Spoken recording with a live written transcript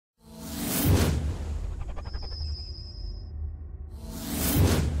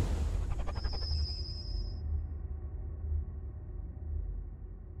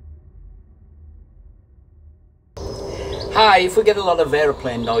Hi, if we get a lot of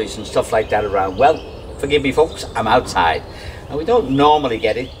aeroplane noise and stuff like that around, well, forgive me folks, I'm outside. Now we don't normally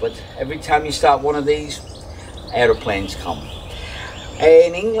get it, but every time you start one of these, aeroplanes come.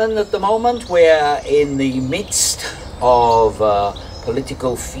 In England at the moment, we're in the midst of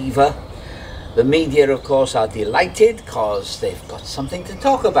political fever. The media, of course, are delighted because they've got something to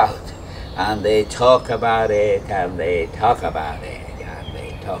talk about. And they talk about it, and they talk about it, and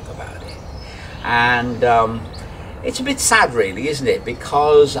they talk about it. And it's a bit sad really, isn't it?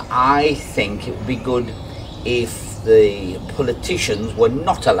 Because I think it would be good if the politicians were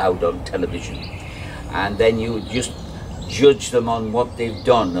not allowed on television. And then you would just judge them on what they've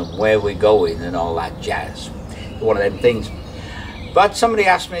done and where we're going and all that jazz. One of them things. But somebody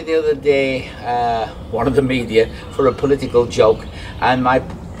asked me the other day, one of the media, for a political joke. And my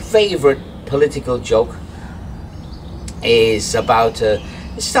favourite political joke is about, it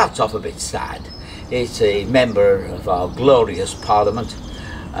starts off a bit sad. It's a member of our glorious parliament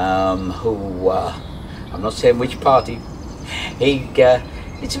who, I'm not saying which party,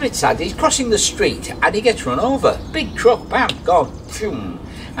 it's a bit sad. He's crossing the street and he gets run over. Big truck, bam, gone, phew.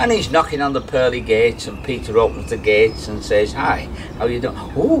 And he's knocking on the pearly gates and Peter opens the gates and says, "Hi, how you doing?"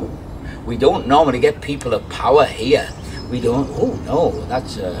 "Oh, we don't normally get people of power here. We don't." "Oh, no,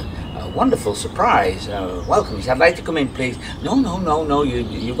 that's a wonderful surprise. Welcome." He said, "I'd like to come in, please." No,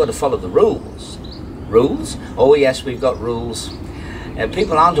 you've got to follow the rules." "Rules?" "Oh yes, we've got rules.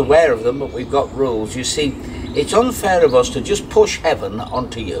 People aren't aware of them, but we've got rules. You see, it's unfair of us to just push heaven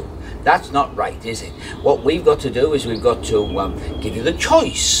onto you. That's not right, is it? What we've got to do is we've got to give you the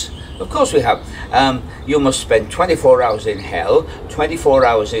choice. Of course we have. You must spend 24 hours in hell, 24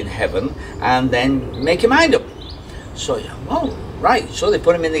 hours in heaven, and then make your mind up." So, oh, right. So they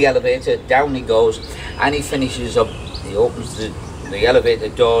put him in the elevator, down he goes, and he finishes up, he opens the elevator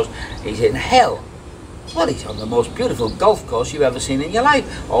doors, he's in hell. Well, he's on the most beautiful golf course you've ever seen in your life.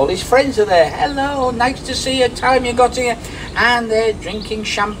 All his friends are there. "Hello, nice to see you, time you got here." And they're drinking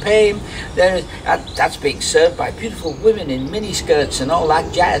champagne. That's being served by beautiful women in miniskirts and all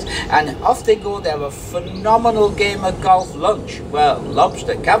that jazz. And off they go, they have a phenomenal game of golf lunch. Well,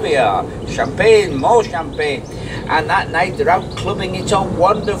 lobster, caviar, champagne, more champagne. And that night they're out clubbing. It's a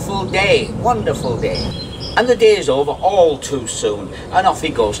wonderful day, wonderful day. And the day is over all too soon, and off he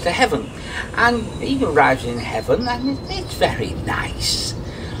goes to heaven. And he arrives in heaven, and it's very nice.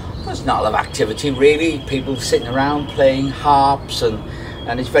 There's not a lot of activity really, people sitting around playing harps, and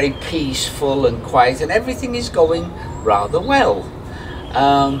it's very peaceful and quiet, and everything is going rather well.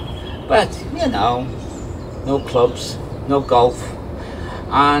 But, you know, no clubs, no golf.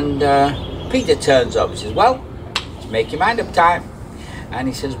 And Peter turns up, he says, "Well, let's make your mind up time." And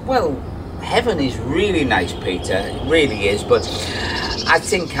he says, "Well, heaven is really nice, Peter, it really is, but I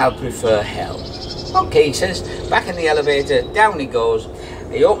think I'll prefer hell." "Okay," he says, back in the elevator, down he goes,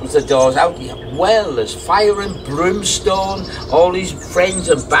 he opens the doors, out, well, there's fire and brimstone, all his friends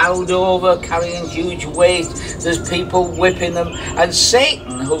are bowed over, carrying huge weight, there's people whipping them, and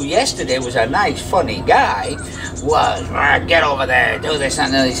Satan, who yesterday was a nice, funny guy, was, "Get over there, do this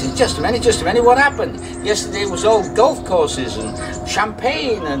and that." He says, just a minute, what happened? Yesterday was all golf courses and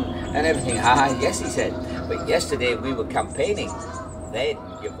champagne and everything." "Ah, yes," he said, "but yesterday we were campaigning, then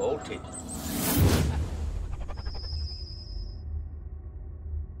you voted."